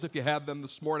If you have them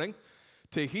this morning,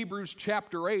 to Hebrews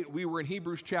chapter 8. We were in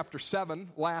Hebrews chapter 7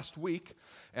 last week,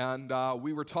 and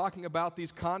we were talking about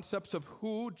these concepts of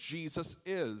who Jesus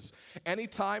is.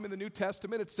 Anytime in the New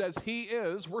Testament it says He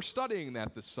is, we're studying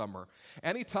that this summer.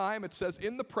 Anytime it says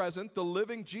in the present, the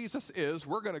living Jesus is,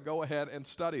 we're going to go ahead and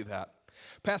study that.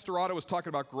 Pastor Otto was talking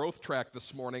about Growth Track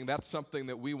this morning. That's something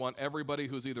that we want everybody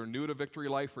who's either new to Victory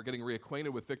Life or getting reacquainted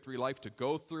with Victory Life to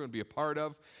go through and be a part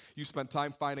of. You spend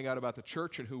time finding out about the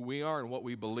church and who we are and what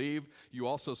we believe. You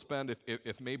also spend,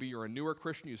 if maybe you're a newer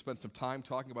Christian, you spend some time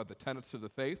talking about the tenets of the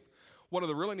faith. One of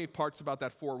the really neat parts about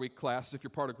that 4-week class is if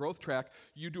you're part of Growth Track,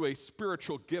 you do a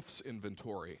spiritual gifts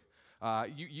inventory.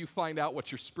 You find out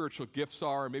what your spiritual gifts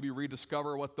are and maybe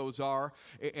rediscover what those are.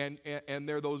 And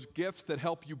they're those gifts that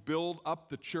help you build up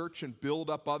the church and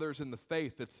build up others in the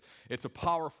faith. It's a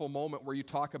powerful moment where you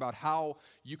talk about how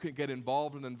you can get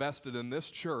involved and invested in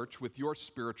this church with your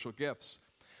spiritual gifts.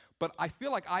 But I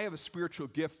feel like I have a spiritual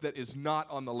gift that is not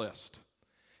on the list.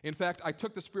 In fact, I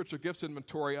took the spiritual gifts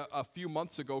inventory a few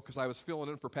months ago because I was filling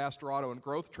in for Pastor Otto and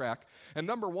Growth Track. And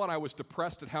number one, I was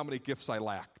depressed at how many gifts I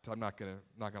lacked. I'm not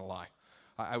gonna lie.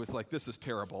 I was like, this is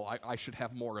terrible. I should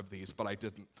have more of these, but I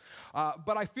didn't.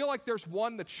 But I feel like there's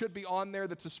one that should be on there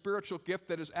that's a spiritual gift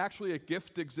that is actually a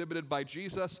gift exhibited by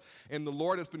Jesus, and the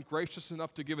Lord has been gracious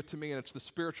enough to give it to me, and it's the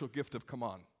spiritual gift of come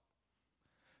on.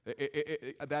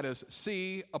 That is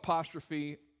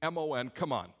C''MON,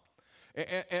 come on.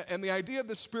 And the idea of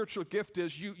this spiritual gift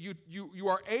is you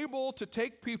are able to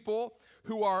take people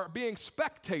who are being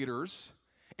spectators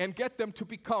and get them to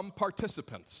become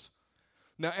participants.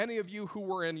 Now, any of you who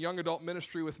were in young adult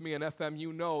ministry with me in FM,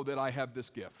 you know that I have this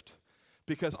gift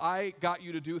because I got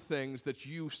you to do things that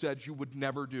you said you would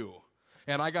never do.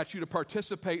 And I got you to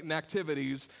participate in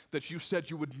activities that you said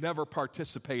you would never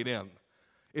participate in.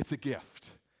 It's a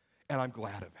gift, and I'm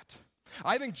glad of it.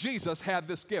 I think Jesus had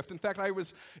this gift. In fact, I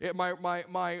was at my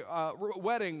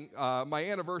wedding, my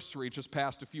anniversary just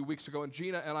passed a few weeks ago, and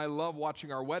Gina and I love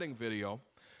watching our wedding video.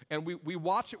 And we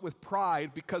watch it with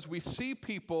pride because we see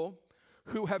people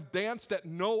who have danced at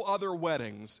no other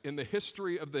weddings in the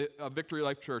history of the Victory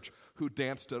Life Church who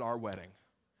danced at our wedding.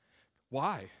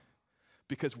 Why?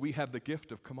 Because we have the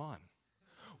gift of come on.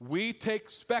 We take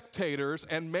spectators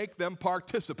and make them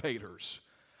participators.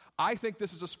 I think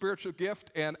this is a spiritual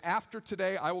gift, and after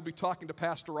today, I will be talking to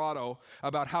Pastor Otto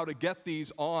about how to get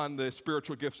these on the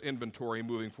spiritual gifts inventory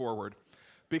moving forward,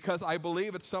 because I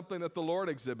believe it's something that the Lord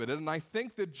exhibited, and I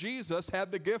think that Jesus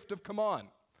had the gift of come on.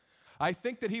 I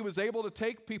think that he was able to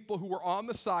take people who were on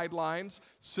the sidelines,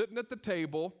 sitting at the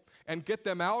table, and get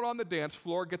them out on the dance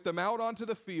floor, get them out onto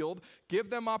the field, give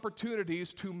them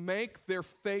opportunities to make their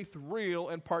faith real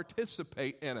and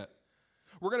participate in it.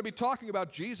 We're going to be talking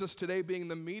about Jesus today being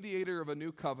the mediator of a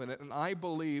new covenant, and I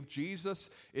believe Jesus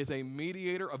is a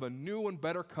mediator of a new and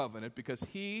better covenant because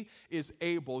he is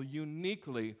able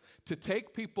uniquely to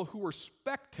take people who are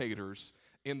spectators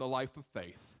in the life of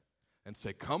faith and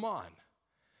say, come on,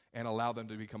 and allow them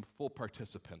to become full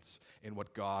participants in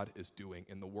what God is doing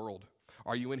in the world.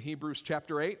 Are you in Hebrews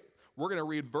chapter 8? We're going to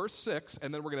read verse 6,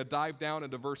 and then we're going to dive down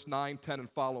into verse 9, 10, and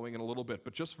following in a little bit,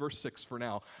 but just verse 6 for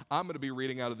now. I'm going to be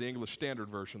reading out of the English Standard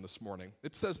Version this morning.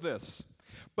 It says this,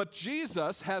 "But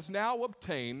Jesus has now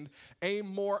obtained a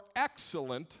more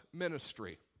excellent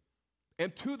ministry,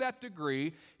 and to that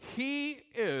degree, he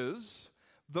is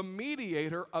the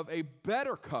mediator of a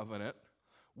better covenant,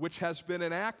 which has been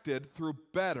enacted through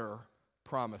better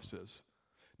promises."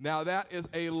 Now that is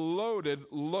a loaded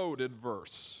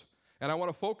verse. And I want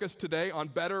to focus today on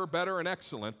better, and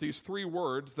excellent, these three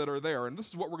words that are there. And this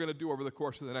is what we're going to do over the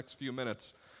course of the next few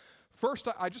minutes. First,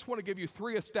 I just want to give you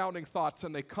three astounding thoughts,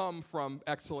 and they come from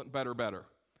excellent, better.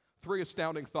 Three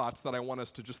astounding thoughts that I want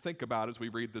us to just think about as we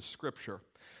read this scripture.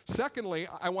 Secondly,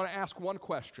 I want to ask one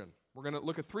question. We're going to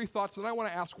look at three thoughts, and I want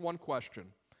to ask one question,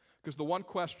 because the one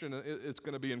question is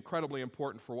going to be incredibly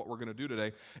important for what we're going to do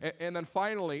today. And then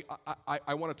finally,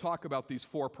 I want to talk about these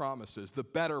four promises, the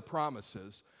better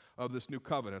promises of this new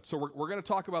covenant. So we're going to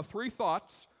talk about three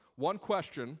thoughts, one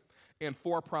question, and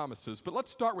four promises. But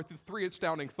let's start with the three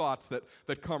astounding thoughts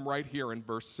that come right here in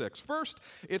verse 6. First,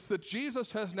 it's that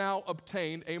Jesus has now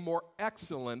obtained a more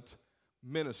excellent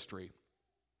ministry.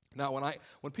 Now,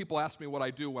 when people ask me what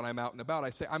I do when I'm out and about, I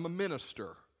say I'm a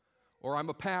minister or I'm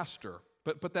a pastor.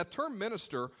 But that term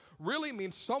minister really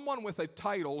means someone with a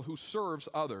title who serves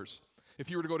others. If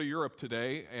you were to go to Europe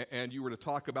today and you were to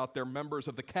talk about their members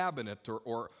of the cabinet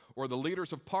or the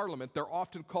leaders of parliament, they're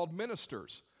often called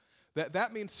ministers.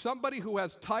 That means somebody who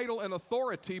has title and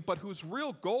authority, but whose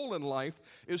real goal in life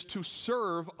is to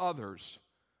serve others.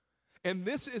 And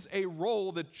this is a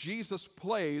role that Jesus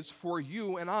plays for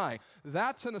you and I.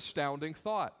 That's an astounding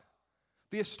thought.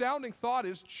 The astounding thought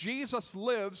is Jesus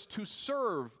lives to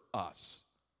serve us.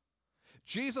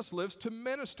 Jesus lives to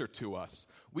minister to us.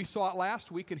 We saw it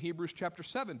last week in Hebrews chapter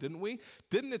 7, didn't we?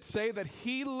 Didn't it say that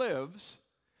he lives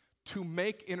to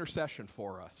make intercession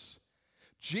for us?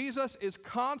 Jesus is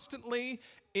constantly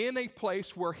in a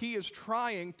place where he is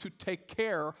trying to take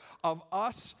care of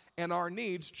us and our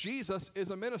needs. Jesus is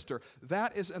a minister.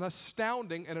 That is an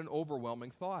astounding and an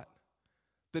overwhelming thought,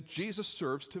 that Jesus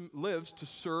lives to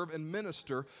serve and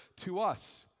minister to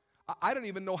us. I don't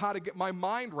even know how to get my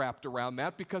mind wrapped around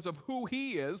that because of who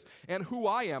he is and who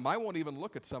I am. I won't even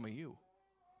look at some of you.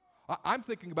 I'm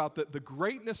thinking about the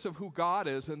greatness of who God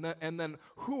is and then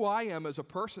who I am as a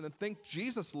person, and think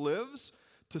Jesus lives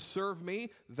to serve me.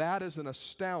 That is an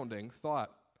astounding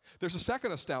thought. There's a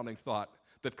second astounding thought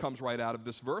that comes right out of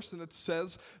this verse, and it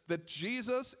says that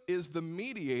Jesus is the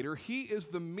mediator. He is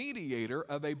the mediator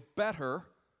of a better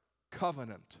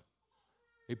covenant.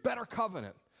 A better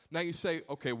covenant. Now you say,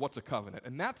 okay, what's a covenant?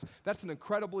 And that's an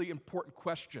incredibly important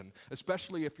question,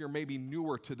 especially if you're maybe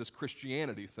newer to this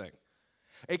Christianity thing.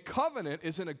 A covenant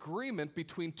is an agreement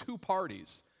between two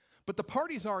parties, but the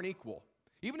parties aren't equal.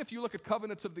 Even if you look at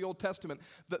covenants of the Old Testament,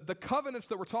 the covenants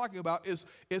that we're talking about is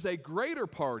a greater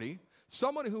party,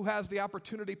 someone who has the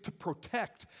opportunity to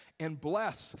protect and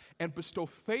bless and bestow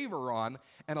favor on,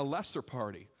 and a lesser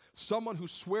party, someone who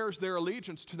swears their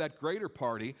allegiance to that greater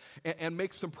party and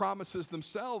makes some promises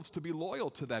themselves to be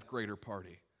loyal to that greater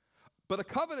party. But a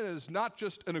covenant is not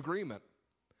just an agreement.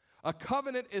 A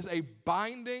covenant is a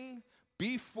binding,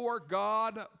 before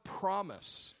God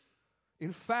promise.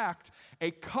 In fact, a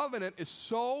covenant is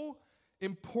so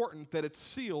important that it's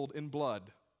sealed in blood.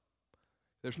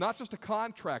 There's not just a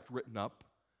contract written up,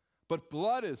 but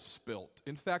blood is spilt.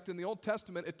 In fact, in the Old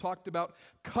Testament, it talked about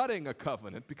cutting a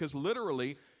covenant, because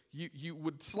literally you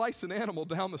would slice an animal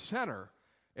down the center,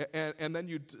 and then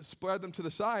you'd spread them to the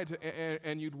sides,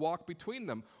 and you'd walk between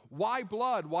them. Why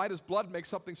blood? Why does blood make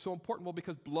something so important? Well,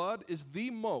 because blood is the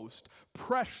most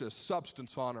precious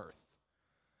substance on earth.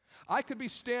 I could be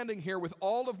standing here with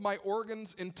all of my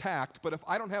organs intact, but if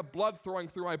I don't have blood flowing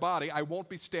through my body, I won't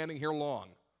be standing here long.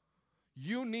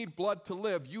 You need blood to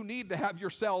live. You need to have your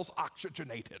cells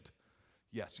oxygenated.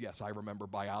 Yes, I remember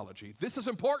biology. This is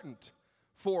important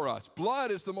for us. Blood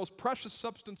is the most precious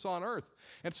substance on earth.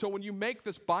 And so when you make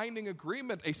this binding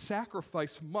agreement, a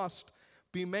sacrifice must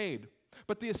be made.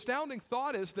 But the astounding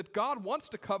thought is that God wants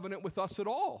to covenant with us at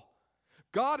all.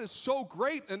 God is so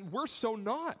great and we're so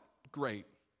not great.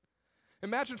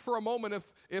 Imagine for a moment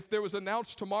if there was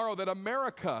announced tomorrow that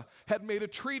America had made a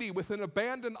treaty with an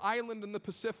abandoned island in the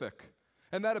Pacific.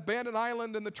 And that abandoned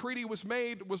island and the treaty was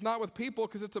not with people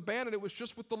because it's abandoned, it was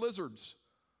just with the lizards.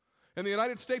 And the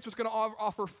United States was going to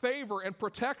offer favor and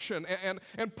protection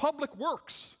and public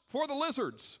works for the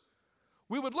lizards.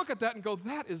 We would look at that and go,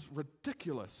 that is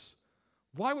ridiculous.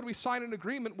 Why would we sign an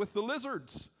agreement with the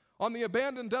lizards on the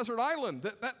abandoned desert island?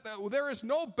 There is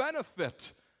no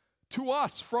benefit to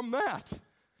us from that.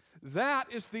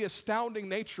 That is the astounding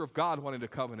nature of God wanting to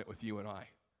covenant with you and I.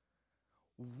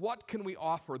 What can we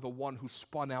offer the one who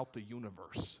spun out the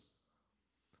universe?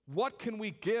 What can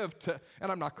we give to,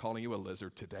 and I'm not calling you a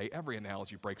lizard today. Every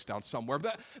analogy breaks down somewhere.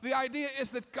 But the idea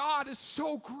is that God is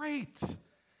so great.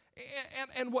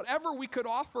 And whatever we could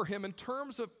offer him in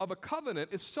terms of a covenant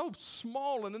is so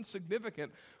small and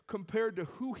insignificant compared to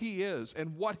who he is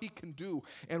and what he can do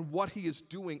and what he is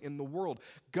doing in the world.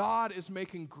 God is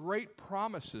making great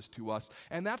promises to us.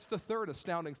 And that's the third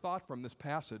astounding thought from this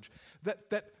passage,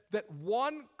 that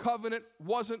one covenant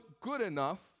wasn't good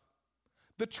enough.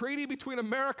 The treaty between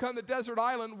America and the desert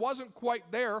island wasn't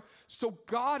quite there, so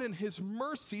God in his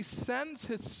mercy sends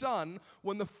his son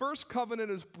when the first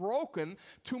covenant is broken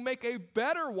to make a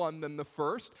better one than the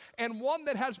first, and one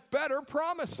that has better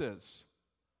promises.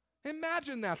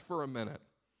 Imagine that for a minute.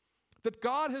 That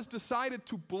God has decided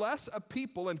to bless a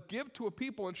people and give to a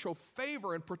people and show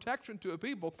favor and protection to a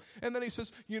people, and then he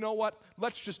says, you know what,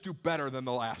 let's just do better than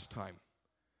the last time.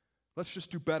 Let's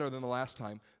just do better than the last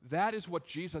time. That is what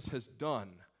Jesus has done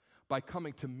by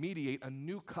coming to mediate a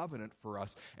new covenant for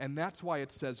us. And that's why it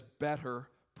says better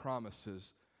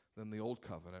promises than the old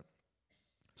covenant.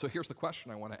 So here's the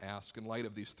question I want to ask in light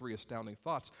of these three astounding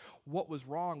thoughts. What was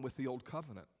wrong with the old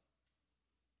covenant?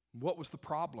 What was the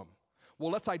problem? Well,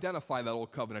 let's identify that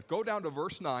old covenant. Go down to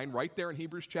verse 9, right there in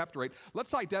Hebrews chapter 8.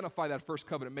 Let's identify that first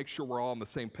covenant, make sure we're all on the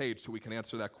same page so we can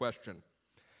answer that question.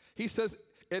 He says,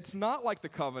 it's not like the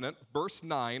covenant, verse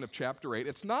 9 of chapter 8,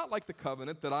 it's not like the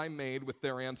covenant that I made with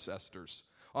their ancestors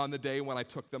on the day when I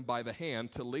took them by the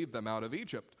hand to lead them out of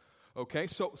Egypt. Okay,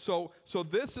 so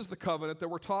this is the covenant that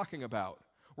we're talking about.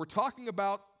 We're talking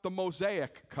about the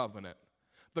Mosaic covenant,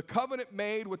 the covenant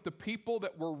made with the people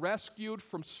that were rescued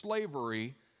from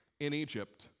slavery in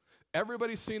Egypt.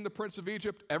 Everybody's seen the Prince of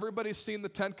Egypt. Everybody's seen the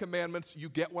Ten Commandments. You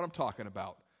get what I'm talking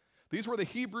about. These were the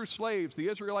Hebrew slaves, the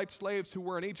Israelite slaves who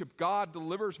were in Egypt. God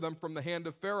delivers them from the hand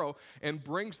of Pharaoh and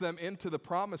brings them into the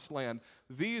promised land.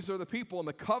 These are the people, and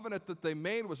the covenant that they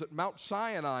made was at Mount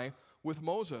Sinai with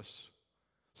Moses.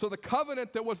 So the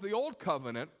covenant that was the old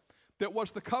covenant, that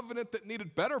was the covenant that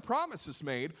needed better promises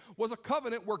made, was a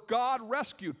covenant where God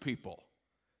rescued people.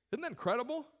 Isn't that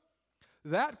incredible?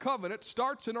 That covenant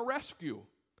starts in a rescue.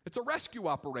 It's a rescue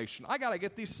operation. I got to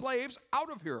get these slaves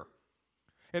out of here.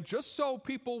 And just so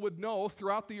people would know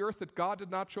throughout the earth that God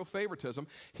did not show favoritism,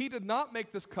 he did not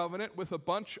make this covenant with a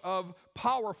bunch of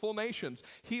powerful nations.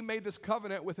 He made this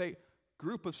covenant with a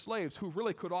group of slaves who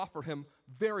really could offer him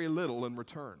very little in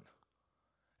return.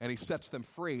 And he sets them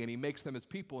free, and he makes them his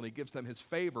people, and he gives them his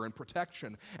favor and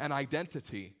protection and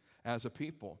identity as a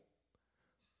people.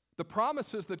 The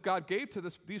promises that God gave to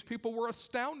these people were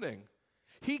astounding.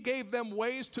 He gave them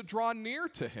ways to draw near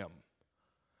to him.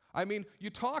 I mean,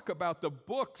 you talk about the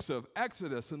books of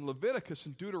Exodus and Leviticus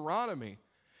and Deuteronomy,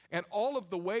 and all of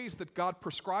the ways that God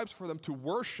prescribes for them to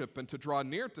worship and to draw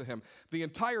near to him, the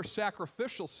entire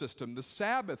sacrificial system, the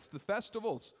Sabbaths, the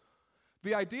festivals,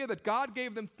 the idea that God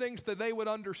gave them things that they would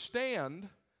understand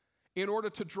in order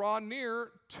to draw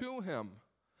near to him.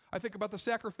 I think about the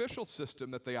sacrificial system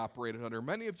that they operated under.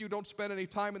 Many of you don't spend any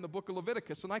time in the book of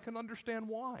Leviticus, and I can understand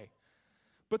why.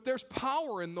 But there's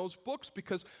power in those books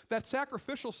because that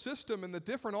sacrificial system and the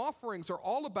different offerings are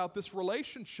all about this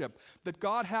relationship that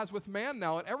God has with man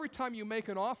now. And every time you make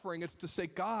an offering, it's to say,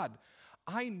 God,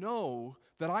 I know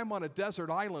that I'm on a desert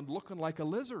island looking like a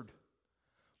lizard.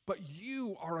 But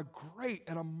you are a great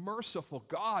and a merciful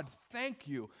God. Thank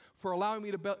you for allowing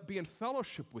me to be in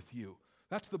fellowship with you.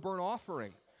 That's the burnt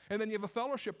offering. And then you have a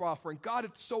fellowship offering. God,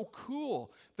 it's so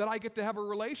cool that I get to have a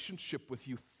relationship with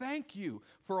you. Thank you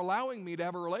for allowing me to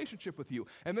have a relationship with you.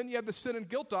 And then you have the sin and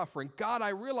guilt offering. God, I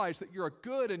realize that you're a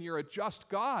good and you're a just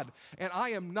God, and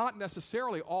I am not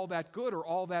necessarily all that good or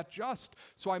all that just.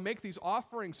 So I make these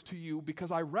offerings to you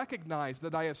because I recognize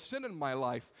that I have sin in my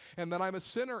life and that I'm a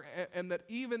sinner, and that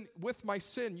even with my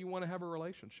sin, you want to have a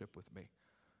relationship with me.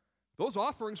 Those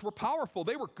offerings were powerful.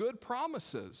 They were good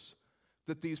promises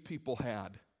that these people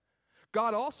had.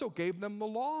 God also gave them the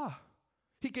law.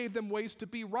 He gave them ways to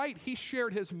be right. He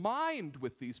shared his mind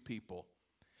with these people.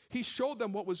 He showed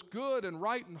them what was good and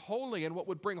right and holy and what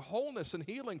would bring wholeness and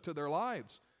healing to their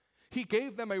lives. He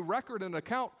gave them a record and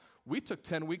account. We took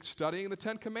 10 weeks studying the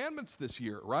 10 Commandments this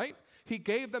year, right? He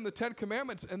gave them the 10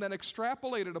 Commandments and then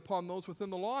extrapolated upon those within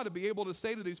the law to be able to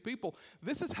say to these people,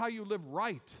 this is how you live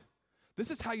right. This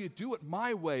is how you do it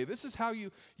my way. This is how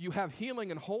you have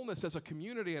healing and wholeness as a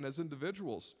community and as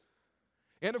individuals.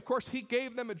 And of course, he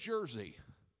gave them a jersey.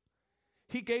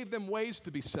 He gave them ways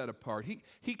to be set apart.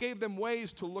 He gave them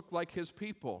ways to look like his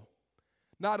people.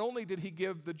 Not only did he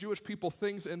give the Jewish people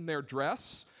things in their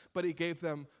dress, but he gave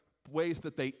them ways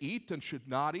that they eat and should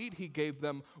not eat. He gave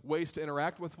them ways to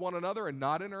interact with one another and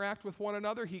not interact with one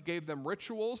another. He gave them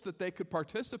rituals that they could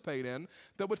participate in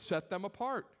that would set them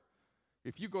apart.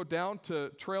 If you go down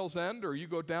to Trails End or you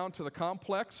go down to the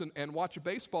complex and watch a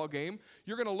baseball game,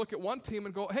 you're going to look at one team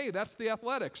and go, hey, that's the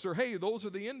Athletics, or hey, those are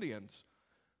the Indians.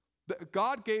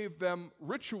 God gave them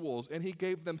rituals and he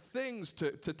gave them things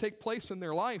to take place in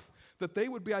their life that they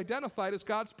would be identified as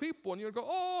God's people. And you'd go,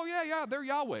 oh, yeah, they're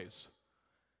Yahweh's.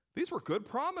 These were good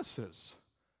promises.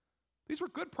 These were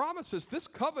good promises. This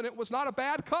covenant was not a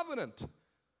bad covenant.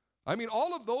 I mean,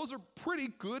 all of those are pretty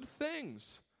good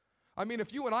things. I mean,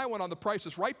 if you and I went on The Price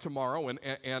is Right tomorrow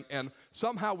and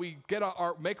somehow we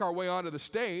make our way onto the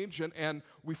stage and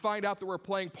we find out that we're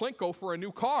playing Plinko for a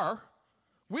new car,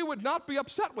 we would not be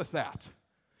upset with that.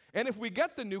 And if we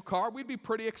get the new car, we'd be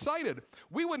pretty excited.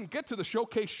 We wouldn't get to the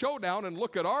Showcase Showdown and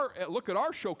look at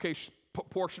our showcase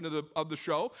portion of the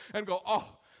show and go,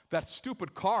 oh, that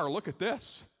stupid car, look at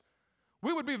this.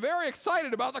 We would be very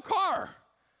excited about the car.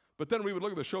 But then we would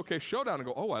look at the Showcase Showdown and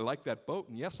go, oh, I like that boat,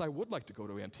 and yes, I would like to go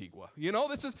to Antigua. You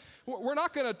know, we're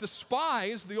not going to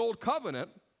despise the old covenant.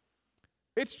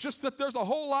 It's just that there's a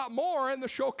whole lot more in the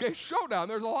Showcase Showdown.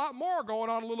 There's a lot more going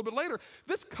on a little bit later.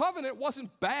 This covenant wasn't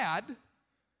bad.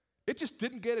 It just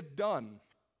didn't get it done.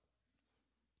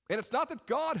 And it's not that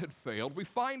God had failed. We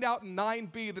find out in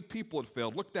 9b that people had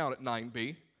failed. Look down at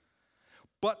 9b.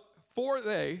 But for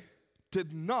they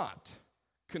did not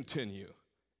continue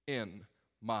in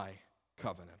my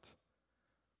covenant.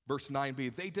 Verse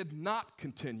 9b, they did not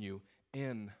continue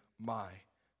in my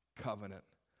covenant.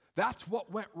 That's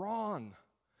what went wrong.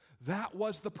 That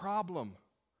was the problem.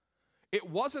 It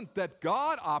wasn't that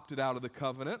God opted out of the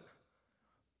covenant.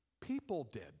 People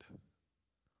did.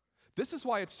 This is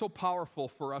why it's so powerful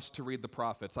for us to read the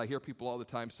prophets. I hear people all the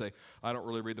time say, I don't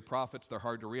really read the prophets. They're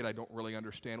hard to read. I don't really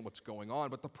understand what's going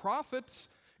on. But the prophets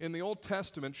in the Old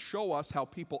Testament show us how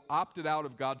people opted out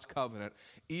of God's covenant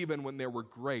even when there were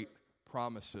great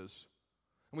promises.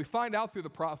 And we find out through the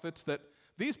prophets that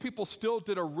these people still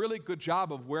did a really good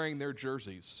job of wearing their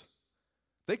jerseys.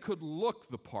 They could look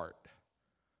the part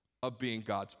of being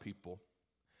God's people.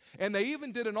 And they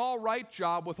even did an all right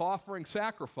job with offering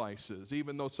sacrifices,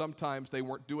 even though sometimes they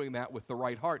weren't doing that with the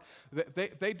right heart.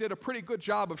 They did a pretty good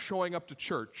job of showing up to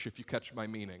church, if you catch my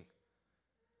meaning.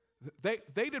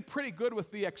 They did pretty good with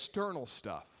the external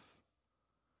stuff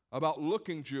about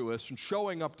looking Jewish and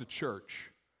showing up to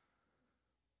church.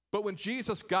 But when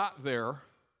Jesus got there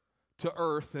to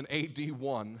earth in AD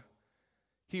 1,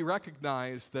 he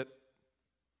recognized that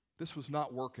this was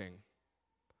not working.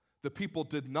 The people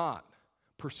did not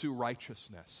pursue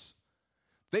righteousness.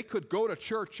 They could go to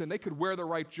church and they could wear the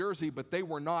right jersey, but they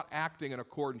were not acting in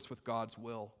accordance with God's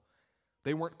will.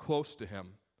 They weren't close to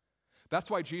him.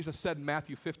 That's why Jesus said in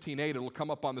Matthew 15:8, it'll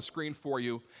come up on the screen for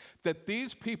you, that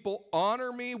these people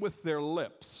honor me with their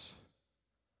lips,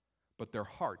 but their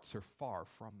hearts are far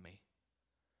from me.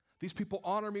 These people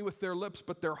honor me with their lips,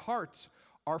 but their hearts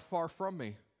are far from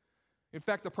me. In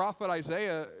fact, the prophet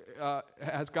Isaiah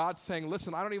has God saying,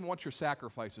 listen, I don't even want your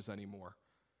sacrifices anymore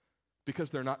because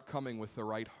they're not coming with the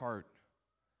right heart.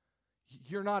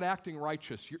 You're not acting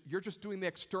righteous. You're just doing the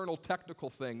external technical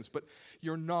things, but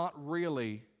you're not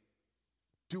really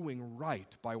doing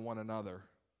right by one another.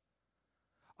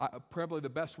 Probably the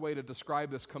best way to describe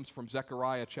this comes from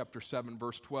Zechariah chapter 7,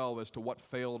 verse 12, as to what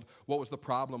was the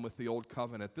problem with the old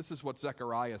covenant. This is what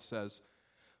Zechariah says.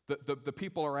 The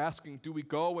people are asking, do we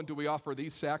go and do we offer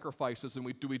these sacrifices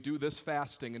and do we do this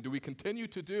fasting and do we continue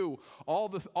to do all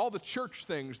the church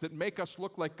things that make us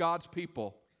look like God's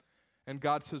people? And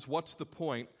God says, what's the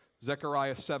point?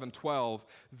 Zechariah 7:12,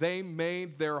 they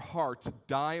made their hearts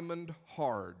diamond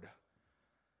hard,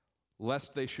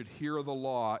 lest they should hear the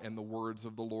law and the words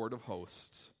of the Lord of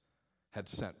hosts had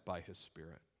sent by his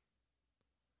Spirit.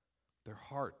 Their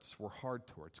hearts were hard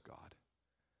towards God.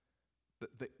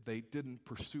 They didn't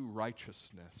pursue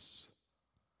righteousness.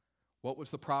 What was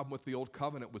the problem with the old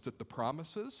covenant? Was it the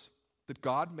promises that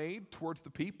God made towards the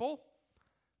people?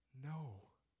 No.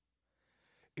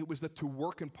 It was that to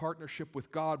work in partnership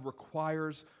with God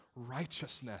requires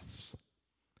righteousness.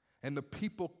 And the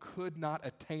people could not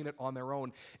attain it on their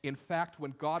own. In fact,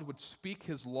 when God would speak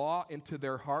his law into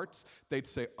their hearts, they'd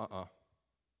say, I'm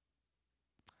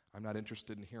not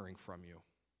interested in hearing from you.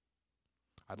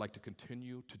 I'd like to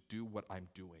continue to do what I'm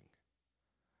doing,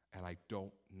 and I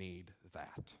don't need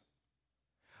that.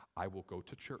 I will go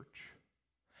to church,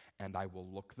 and I will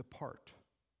look the part,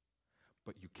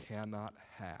 but you cannot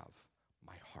have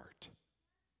my heart.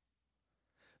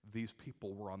 These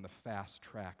people were on the fast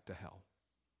track to hell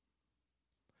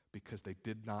because they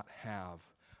did not have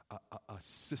a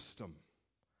system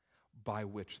by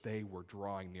which they were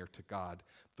drawing near to God.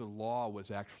 The law was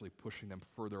actually pushing them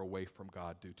further away from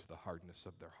God due to the hardness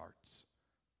of their hearts.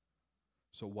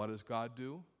 So what does God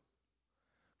do?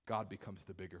 God becomes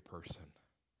the bigger person,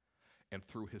 and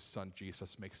through his son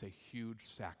Jesus makes a huge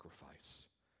sacrifice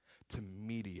to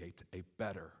mediate a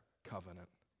better covenant.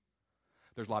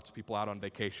 There's lots of people out on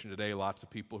vacation today, lots of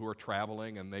people who are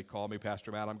traveling, and they call me,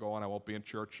 Pastor Matt, I'm going, I won't be in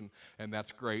church, and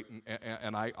that's great,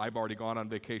 and I've already gone on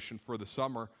vacation for the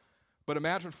summer. But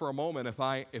imagine for a moment if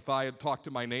I had talked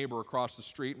to my neighbor across the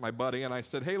street, my buddy, and I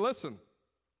said, hey, listen,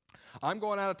 I'm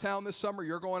going out of town this summer,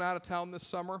 you're going out of town this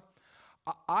summer.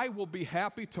 I will be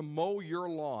happy to mow your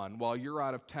lawn while you're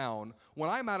out of town. When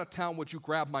I'm out of town, would you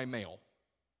grab my mail?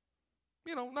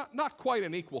 You know, not quite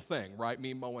an equal thing, right?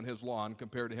 Me mowing his lawn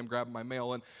compared to him grabbing my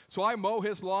mail. And so I mow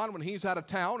his lawn when he's out of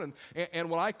town, and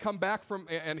when I come back from,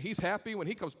 and he's happy when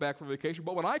he comes back from vacation,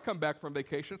 but when I come back from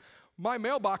vacation, my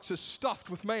mailbox is stuffed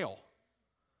with mail.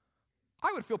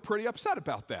 I would feel pretty upset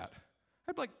about that.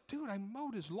 I'd be like, dude, I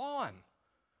mowed his lawn.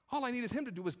 All I needed him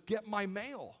to do was get my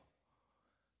mail.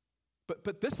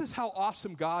 But this is how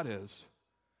awesome God is.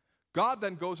 God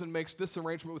then goes and makes this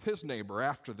arrangement with his neighbor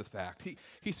after the fact.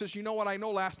 He says, you know what, I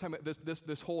know last time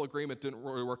this whole agreement didn't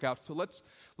really work out, so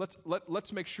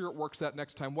let's make sure it works out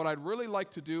next time. What I'd really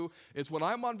like to do is when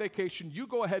I'm on vacation, you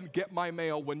go ahead and get my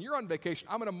mail. When you're on vacation,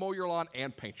 I'm going to mow your lawn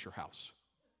and paint your house.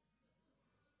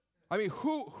 I mean,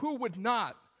 who would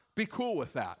not be cool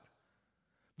with that?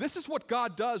 This is what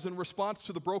God does in response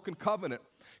to the broken covenant.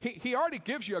 He already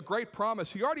gives you a great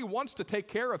promise. He already wants to take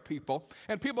care of people.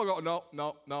 And people go,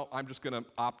 no, I'm just going to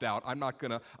opt out. I'm not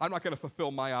going to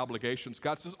fulfill my obligations.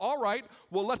 God says, all right,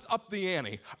 well, let's up the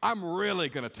ante. I'm really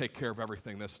going to take care of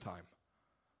everything this time.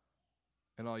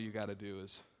 And all you got to do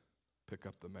is pick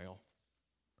up the mail.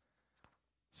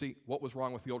 See, what was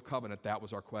wrong with the old covenant? That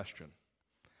was our question.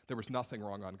 There was nothing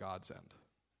wrong on God's end.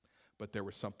 But there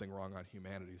was something wrong on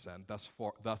humanity's end.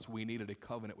 Thus, we needed a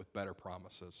covenant with better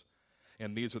promises.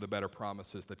 And these are the better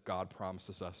promises that God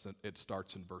promises us. And it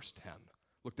starts in verse 10.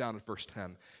 Look down at verse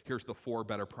 10. Here's the 4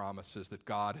 better promises that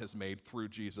God has made through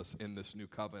Jesus in this new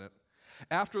covenant.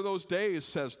 After those days,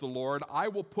 says the Lord, I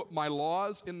will put my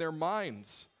laws in their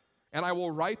minds, and I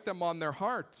will write them on their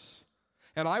hearts.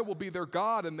 And I will be their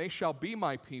God, and they shall be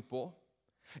my people.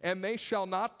 And they shall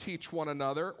not teach one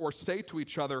another or say to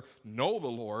each other, know the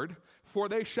Lord, for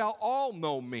they shall all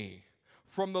know me,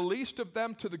 from the least of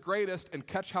them to the greatest. And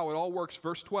catch how it all works.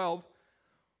 Verse 12,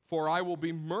 for I will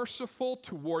be merciful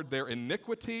toward their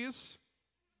iniquities,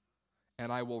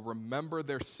 and I will remember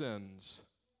their sins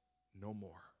no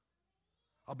more.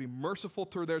 I'll be merciful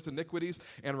toward their iniquities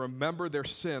and remember their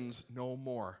sins no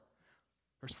more.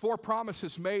 There's 4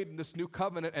 promises made in this new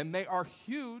covenant, and they are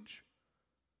huge.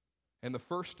 And the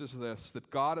first is this, that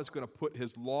God is going to put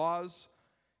his laws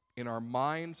in our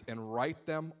minds and write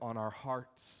them on our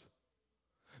hearts.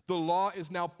 The law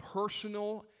is now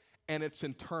personal and it's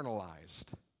internalized.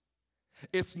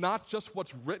 It's not just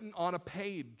what's written on a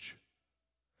page.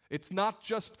 It's not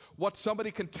just what somebody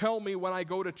can tell me when I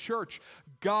go to church.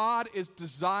 God is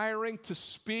desiring to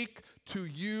speak to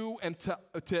you and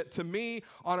to me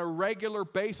on a regular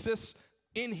basis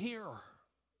in here.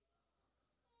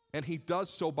 And he does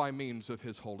so by means of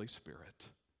his Holy Spirit.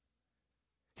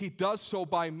 He does so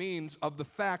by means of the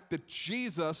fact that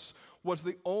Jesus was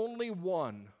the only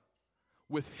one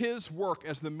with his work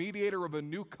as the mediator of a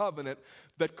new covenant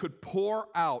that could pour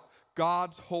out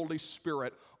God's Holy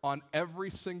Spirit on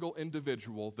every single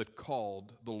individual that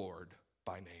called the Lord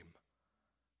by name.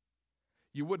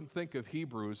 You wouldn't think of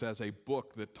Hebrews as a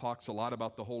book that talks a lot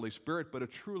about the Holy Spirit, but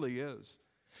it truly is.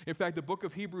 In fact, the book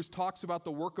of Hebrews talks about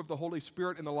the work of the Holy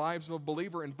Spirit in the lives of a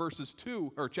believer in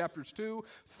chapters 2,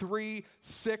 3,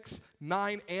 6,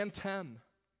 9, and 10.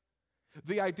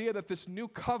 The idea that this new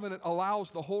covenant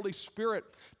allows the Holy Spirit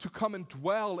to come and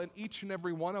dwell in each and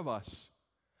every one of us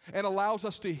and allows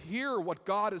us to hear what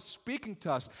God is speaking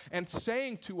to us and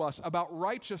saying to us about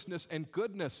righteousness and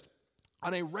goodness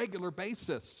on a regular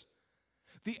basis.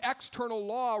 The external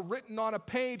law written on a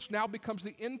page now becomes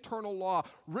the internal law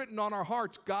written on our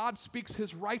hearts. God speaks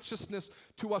his righteousness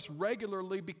to us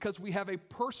regularly because we have a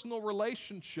personal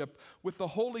relationship with the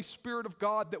Holy Spirit of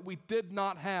God that we did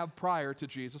not have prior to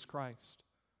Jesus Christ.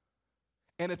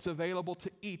 And it's available to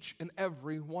each and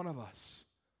every one of us.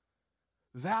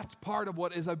 That's part of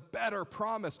what is a better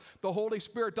promise. The Holy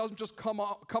Spirit doesn't just come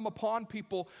upon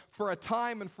people for a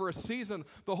time and for a season.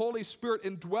 The Holy Spirit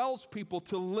indwells people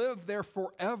to live there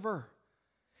forever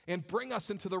and bring us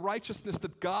into the righteousness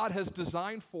that God has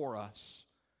designed for us.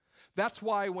 That's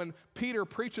why when Peter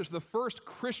preaches the first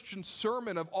Christian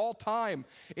sermon of all time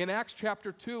in Acts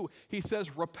chapter 2, he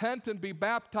says, repent and be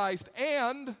baptized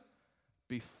and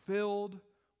be filled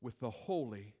with the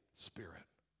Holy Spirit.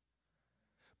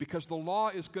 Because the law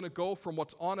is going to go from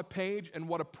what's on a page and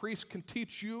what a priest can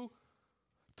teach you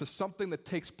to something that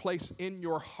takes place in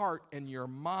your heart and your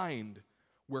mind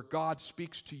where God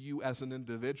speaks to you as an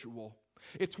individual.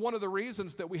 It's one of the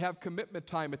reasons that we have commitment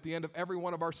time at the end of every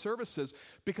one of our services,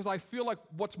 because I feel like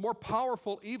what's more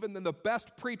powerful even than the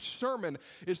best preached sermon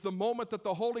is the moment that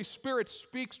the Holy Spirit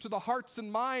speaks to the hearts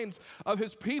and minds of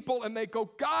his people and they go,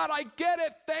 God, I get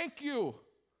it, thank you.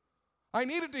 I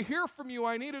needed to hear from you.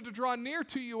 I needed to draw near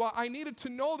to you. I needed to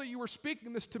know that you were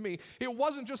speaking this to me. It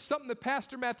wasn't just something that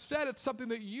Pastor Matt said. It's something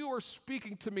that you are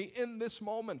speaking to me in this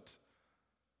moment.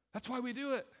 That's why we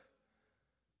do it.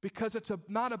 Because it's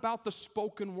not about the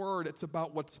spoken word. It's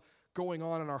about what's going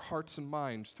on in our hearts and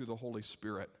minds through the Holy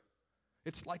Spirit.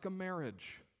 It's like a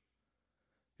marriage.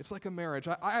 It's like a marriage.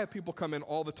 I have people come in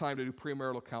all the time to do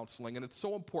premarital counseling, and it's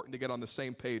so important to get on the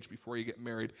same page before you get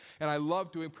married. And I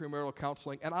love doing premarital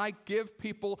counseling, and I give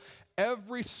people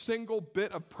every single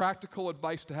bit of practical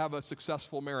advice to have a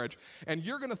successful marriage. And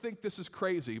you're going to think this is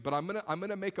crazy, but I'm going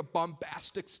to make a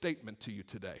bombastic statement to you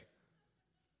today.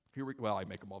 Well, I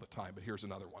make them all the time, but here's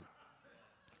another one.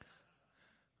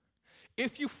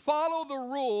 If you follow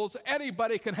the rules,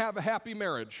 anybody can have a happy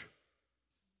marriage.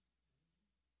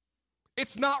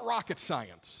 It's not rocket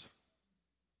science.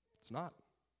 It's not.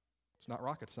 It's not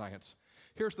rocket science.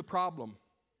 Here's the problem.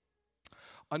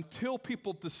 until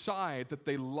people decide that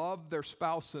they love their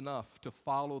spouse enough to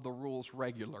follow the rules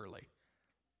regularly,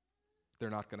 they're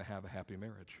not going to have a happy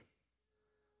marriage.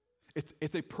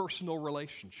 It's a personal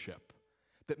relationship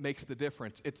that makes the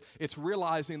difference. It's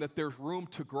realizing that there's room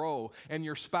to grow, and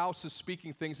your spouse is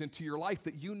speaking things into your life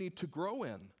that you need to grow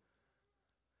in.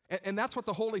 And that's what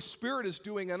the Holy Spirit is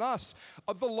doing in us.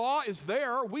 The law is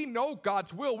there. We know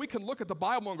God's will. We can look at the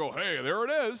Bible and go, hey, there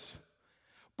it is.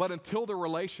 But until the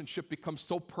relationship becomes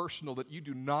so personal that you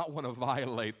do not want to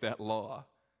violate that law,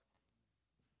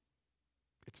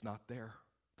 it's not there.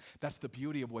 That's the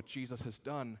beauty of what Jesus has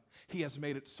done. He has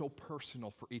made it so personal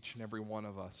for each and every one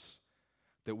of us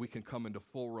that we can come into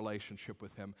full relationship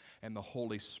with Him, and the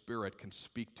Holy Spirit can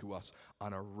speak to us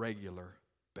on a regular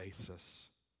basis.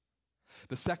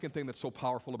 The second thing that's so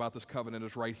powerful about this covenant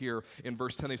is right here in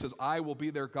verse 10. He says, I will be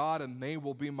their God and they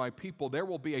will be my people. There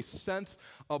will be a sense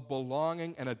of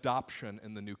belonging and adoption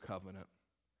in the new covenant.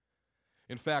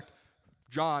 In fact,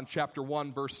 John chapter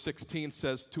 1 verse 16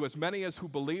 says, to as many as who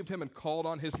believed Him and called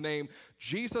on His name,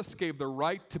 Jesus gave the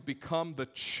right to become the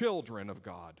children of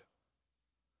God.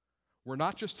 We're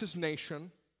not just His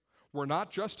nation. We're not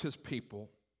just His people.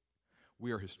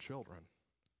 We are His children.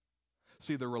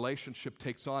 See, the relationship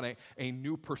takes on a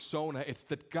new persona. It's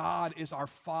that God is our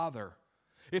Father.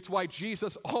 It's why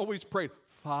Jesus always prayed,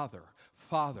 Father,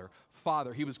 Father,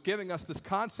 Father. He was giving us this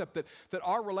concept that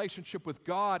our relationship with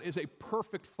God is a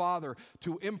perfect father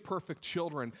to imperfect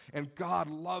children. And God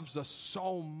loves us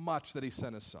so much that He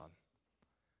sent His Son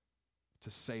to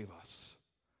save us.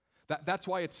 That's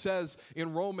why it says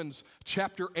in Romans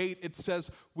chapter 8, it says,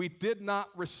 we did not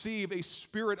receive a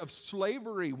spirit of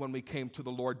slavery when we came to the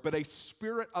Lord, but a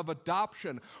spirit of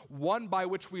adoption, one by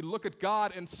which we look at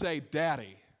God and say,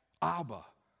 Daddy, Abba,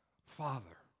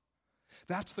 Father.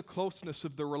 That's the closeness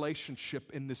of the relationship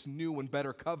in this new and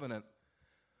better covenant,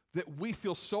 that we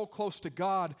feel so close to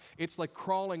God, it's like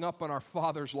crawling up on our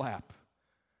Father's lap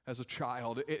as a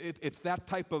child. It's that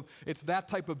type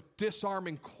of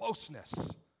disarming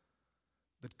closeness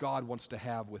that God wants to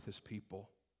have with His people.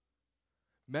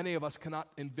 Many of us cannot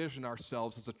envision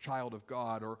ourselves as a child of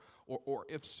God, or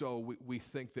if so, we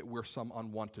think that we're some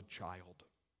unwanted child.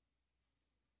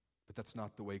 But that's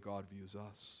not the way God views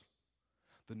us.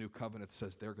 The new covenant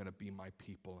says they're going to be my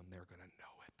people and they're going to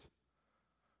know it.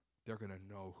 They're going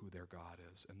to know who their God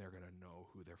is and they're going to know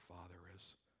who their Father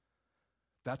is.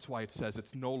 That's why it says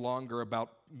it's no longer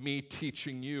about me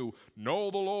teaching you,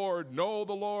 know the Lord, know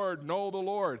the Lord, know the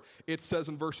Lord. It says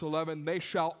in verse 11, they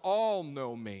shall all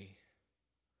know me,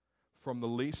 from the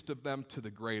least of them to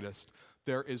the greatest.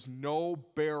 There is no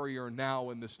barrier now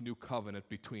in this new covenant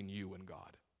between you and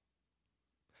God.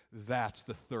 That's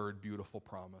the third beautiful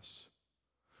promise.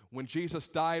 When Jesus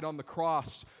died on the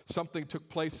cross, something took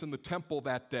place in the temple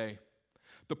that day.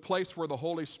 The place where the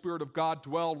Holy Spirit of God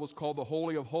dwelled was called the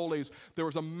Holy of Holies. There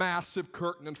was a massive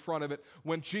curtain in front of it.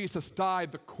 When Jesus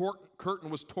died, the curtain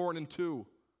was torn in two.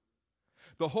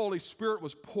 The Holy Spirit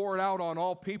was poured out on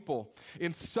all people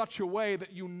in such a way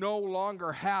that you no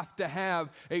longer have to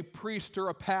have a priest or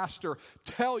a pastor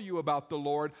tell you about the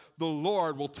Lord. The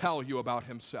Lord will tell you about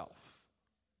Himself.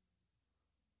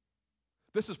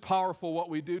 This is powerful what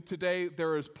we do today.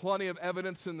 There is plenty of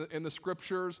evidence in the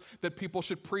Scriptures that people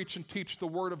should preach and teach the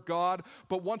Word of God.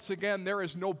 But once again, there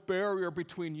is no barrier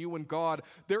between you and God.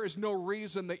 There is no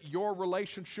reason that your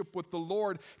relationship with the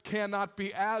Lord cannot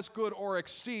be as good or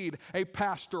exceed a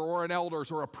pastor or an elder's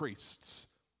or a priest's.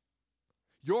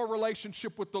 Your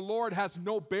relationship with the Lord has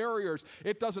no barriers.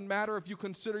 It doesn't matter if you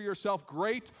consider yourself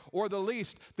great or the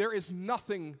least. There is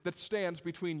nothing that stands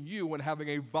between you and having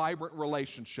a vibrant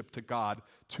relationship to God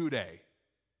today.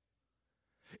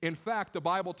 In fact, the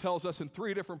Bible tells us in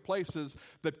 3 different places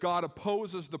that God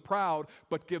opposes the proud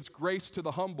but gives grace to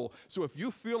the humble. So if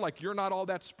you feel like you're not all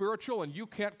that spiritual and you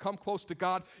can't come close to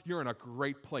God, you're in a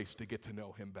great place to get to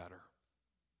know Him better.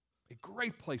 A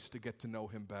great place to get to know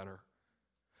Him better.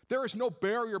 There is no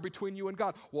barrier between you and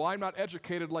God. Well, I'm not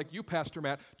educated like you, Pastor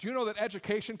Matt. Do you know that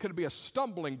education can be a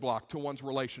stumbling block to one's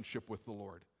relationship with the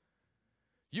Lord?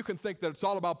 You can think that it's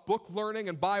all about book learning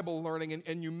and Bible learning,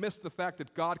 and you miss the fact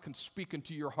that God can speak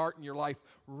into your heart and your life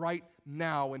right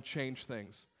now and change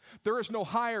things. There is no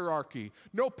hierarchy.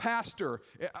 No pastor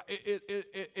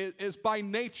is by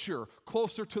nature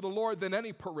closer to the Lord than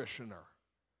any parishioner.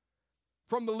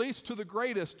 From the least to the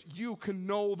greatest, you can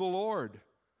know the Lord.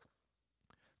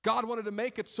 God wanted to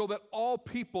make it so that all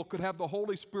people could have the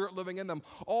Holy Spirit living in them.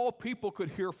 All people could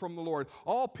hear from the Lord.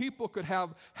 All people could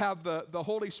have the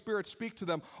Holy Spirit speak to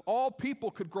them. All people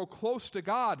could grow close to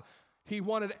God. He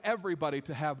wanted everybody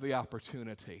to have the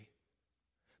opportunity.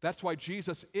 That's why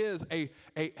Jesus has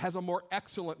a more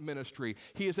excellent ministry.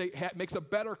 He makes a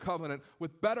better covenant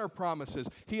with better promises.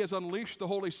 He has unleashed the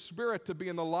Holy Spirit to be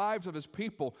in the lives of his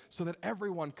people so that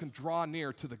everyone can draw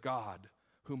near to the God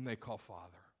whom they call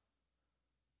Father.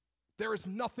 There is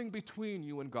nothing between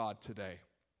you and God today.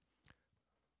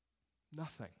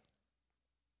 Nothing.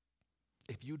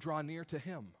 If you draw near to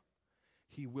him,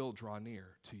 he will draw near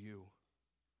to you.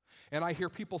 And I hear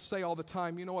people say all the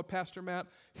time, you know what, Pastor Matt,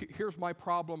 here's my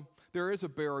problem. There is a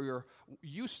barrier.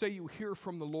 You say you hear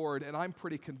from the Lord, and I'm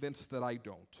pretty convinced that I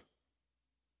don't.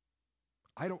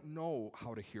 I don't know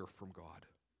how to hear from God.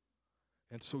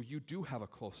 And so you do have a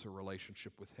closer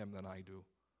relationship with him than I do.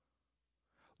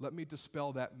 Let me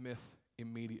dispel that myth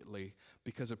immediately,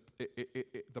 because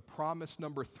the promise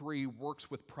number 3 works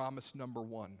with promise number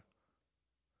 1.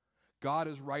 God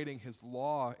is writing his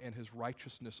law and his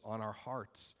righteousness on our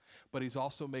hearts, but he's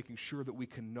also making sure that we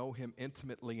can know him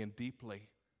intimately and deeply.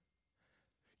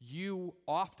 You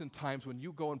oftentimes, when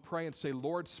you go and pray and say,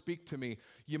 Lord, speak to me,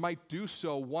 you might do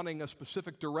so wanting a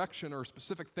specific direction or a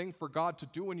specific thing for God to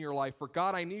do in your life. For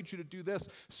God, I need you to do this.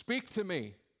 Speak to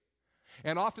me.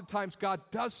 And oftentimes God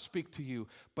does speak to you,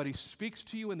 but he speaks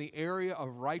to you in the area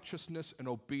of righteousness and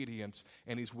obedience,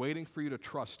 and he's waiting for you to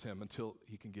trust him until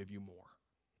he can give you more.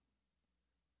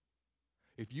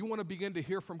 If you want to begin to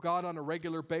hear from God on a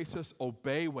regular basis,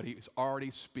 obey what he's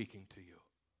already speaking to you.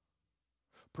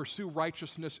 Pursue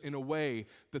righteousness in a way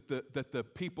that the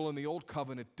people in the old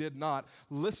covenant did not.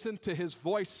 Listen to his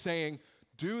voice saying,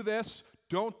 do this,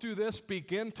 don't do this,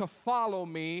 begin to follow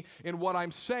me in what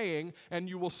I'm saying, and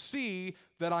you will see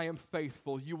that I am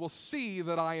faithful. You will see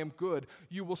that I am good.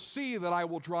 You will see that I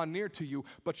will draw near to you,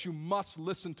 but you must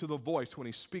listen to the voice when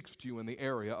he speaks to you in the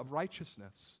area of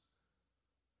righteousness.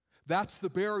 That's the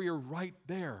barrier right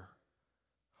there.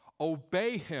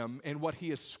 Obey him in what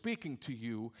he is speaking to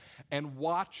you, and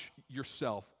watch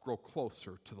yourself grow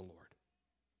closer to the Lord.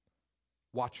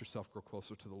 Watch yourself grow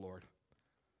closer to the Lord.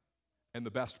 And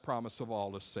the best promise of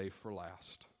all is saved for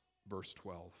last. Verse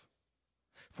 12.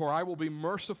 For I will be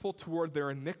merciful toward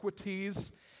their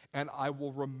iniquities, and I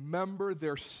will remember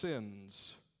their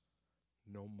sins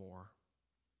no more.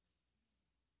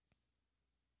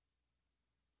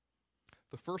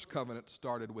 The first covenant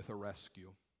started with a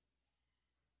rescue.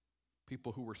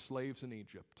 People who were slaves in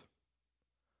Egypt,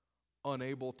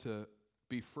 unable to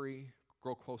be free,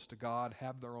 grow close to God,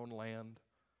 have their own land.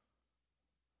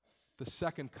 The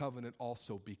second covenant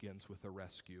also begins with a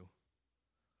rescue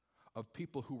of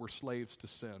people who were slaves to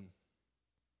sin,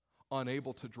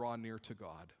 unable to draw near to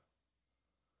God,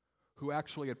 who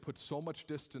actually had put so much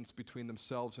distance between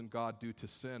themselves and God due to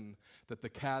sin that the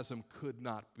chasm could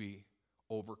not be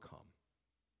overcome.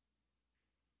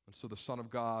 And so the Son of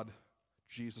God,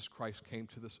 Jesus Christ, came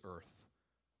to this earth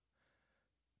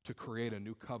to create a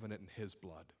new covenant in his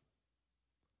blood,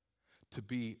 to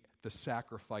be the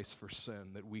sacrifice for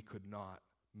sin that we could not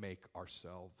make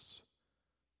ourselves.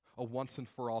 A once and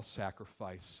for all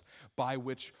sacrifice by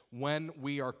which, when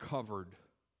we are covered,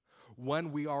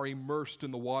 when we are immersed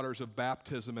in the waters of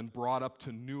baptism and brought up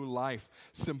to new life,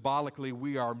 symbolically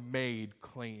we are made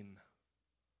clean.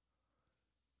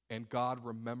 And God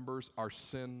remembers our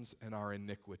sins and our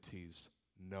iniquities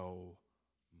no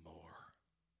more.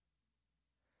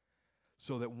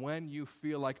 So that when you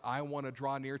feel like I want to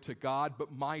draw near to God, but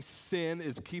my sin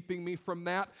is keeping me from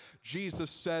that,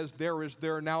 Jesus says there is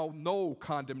now no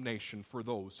condemnation for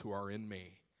those who are in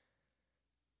me.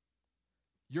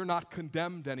 You're not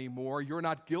condemned anymore. You're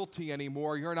not guilty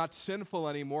anymore. You're not sinful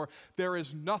anymore. There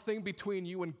is nothing between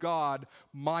you and God.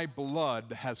 My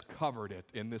blood has covered it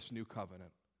in this new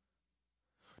covenant.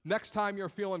 Next time you're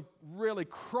feeling really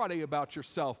cruddy about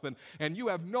yourself and you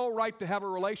have no right to have a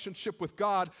relationship with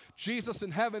God, Jesus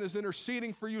in heaven is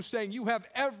interceding for you, saying you have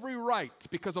every right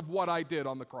because of what I did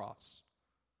on the cross.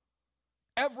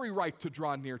 Every right to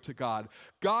draw near to God.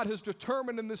 God has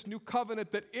determined in this new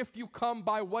covenant that if you come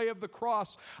by way of the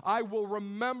cross, I will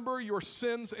remember your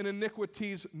sins and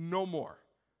iniquities no more.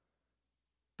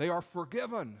 They are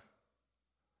forgiven.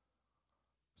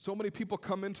 So many people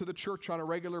come into the church on a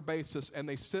regular basis and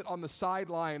they sit on the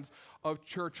sidelines of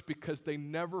church because they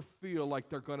never feel like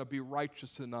they're going to be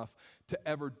righteous enough to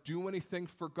ever do anything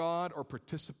for God or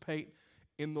participate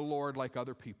in the Lord like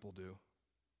other people do.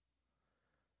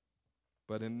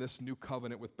 But in this new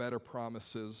covenant with better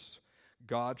promises,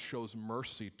 God shows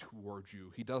mercy towards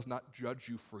you. He does not judge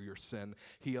you for your sin.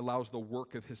 He allows the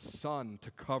work of his Son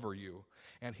to cover you,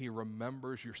 and he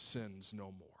remembers your sins no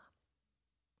more.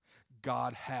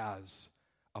 God has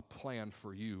a plan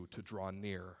for you to draw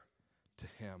near to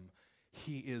him.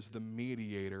 He is the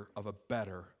mediator of a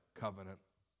better covenant.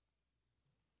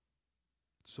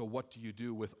 So what do you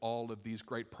do with all of these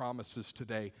great promises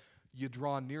today? You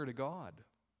draw near to God.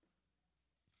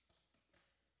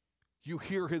 You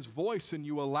hear His voice and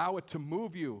you allow it to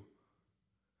move you.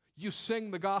 You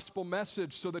sing the gospel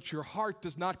message so that your heart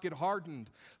does not get hardened.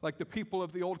 Like the people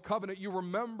of the old covenant, you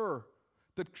remember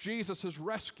that Jesus has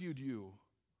rescued you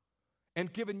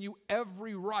and given you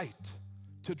every right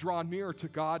to draw near to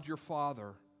God your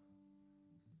Father.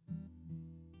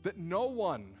 That no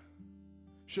one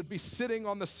should be sitting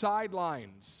on the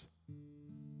sidelines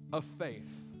of faith.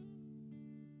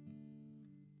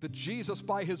 That Jesus,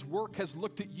 by His work, has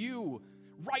looked at you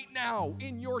right now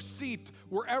in your seat,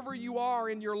 wherever you are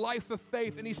in your life of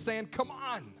faith, and He's saying, come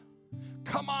on,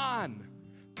 come on,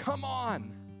 come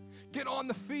on. Get on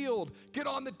the field, get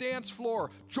on the dance floor,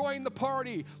 join the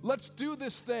party, let's do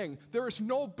this thing. There is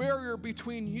no barrier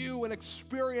between you and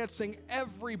experiencing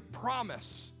every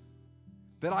promise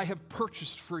that I have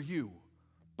purchased for you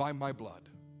by my blood.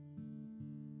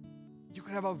 You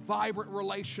can have a vibrant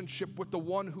relationship with the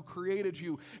one who created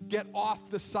you. Get off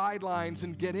the sidelines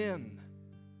and get in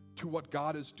to what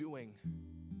God is doing.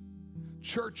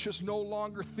 Church is no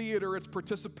longer theater, it's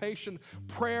participation.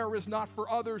 Prayer is not for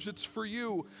others, it's for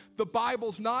you. The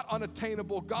Bible's not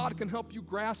unattainable. God can help you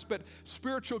grasp it.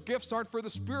 Spiritual gifts aren't for the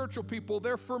spiritual people,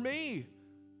 they're for me.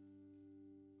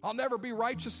 I'll never be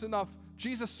righteous enough.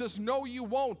 Jesus says, no, you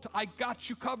won't. I got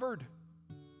you covered.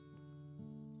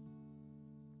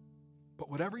 But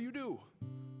whatever you do,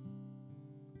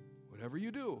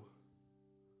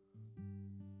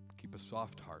 keep a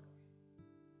soft heart.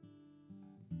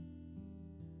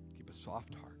 Keep a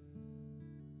soft heart.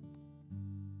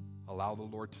 Allow the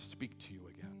Lord to speak to you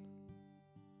again.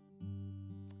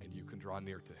 And you can draw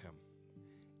near to Him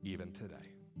even today.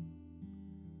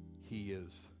 He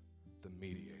is the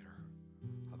mediator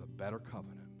of a better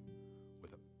covenant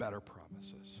with better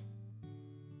promises.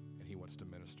 And He wants to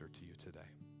minister to you today.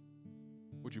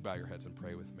 Would you bow your heads and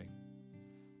pray with me?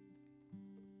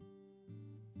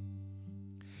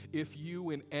 If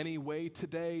you in any way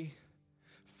today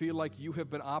feel like you have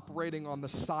been operating on the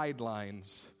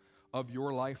sidelines of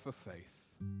your life of faith,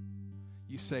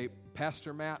 you say,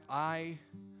 Pastor Matt, I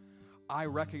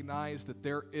recognize that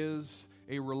there is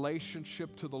a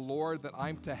relationship to the Lord that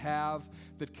I'm to have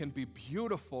that can be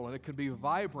beautiful and it can be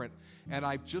vibrant, and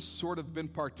I've just sort of been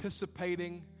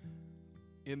participating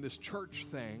in this church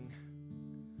thing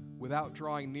without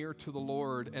drawing near to the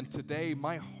Lord, and today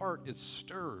my heart is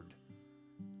stirred.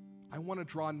 I want to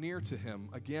draw near to Him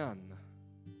again.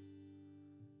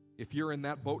 If you're in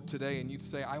that boat today and you'd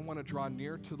say, I want to draw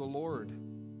near to the Lord,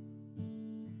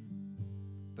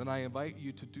 then I invite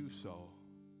you to do so.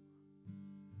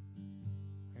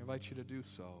 I invite you to do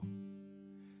so.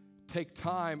 Take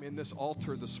time in this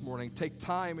altar this morning. Take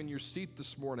time in your seat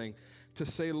this morning to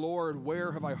say, Lord,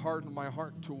 where have I hardened my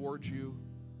heart towards you?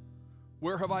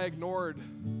 Where have I ignored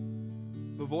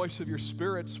the voice of your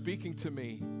Spirit speaking to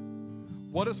me?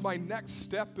 What is my next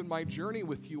step in my journey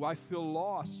with you? I feel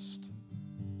lost.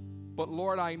 But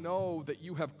Lord, I know that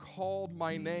you have called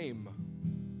my name,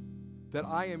 that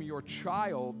I am your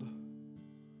child,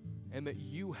 and that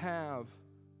you have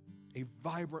a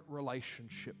vibrant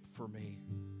relationship for me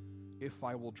if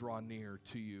I will draw near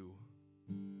to you.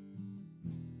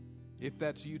 If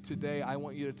that's you today, I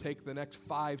want you to take the next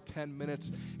 5-10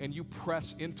 minutes and you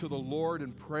press into the Lord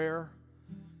in prayer.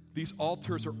 These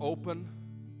altars are open,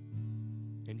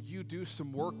 and you do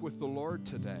some work with the Lord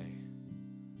today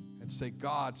and say,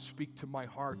 God, speak to my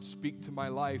heart, speak to my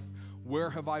life.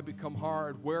 Where have I become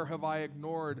hard? Where have I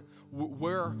ignored?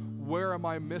 Where am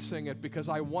I missing it? Because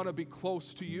I want to be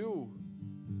close to you.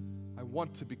 I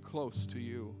want to be close to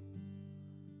you.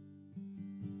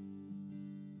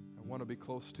 I want to be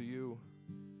close to you.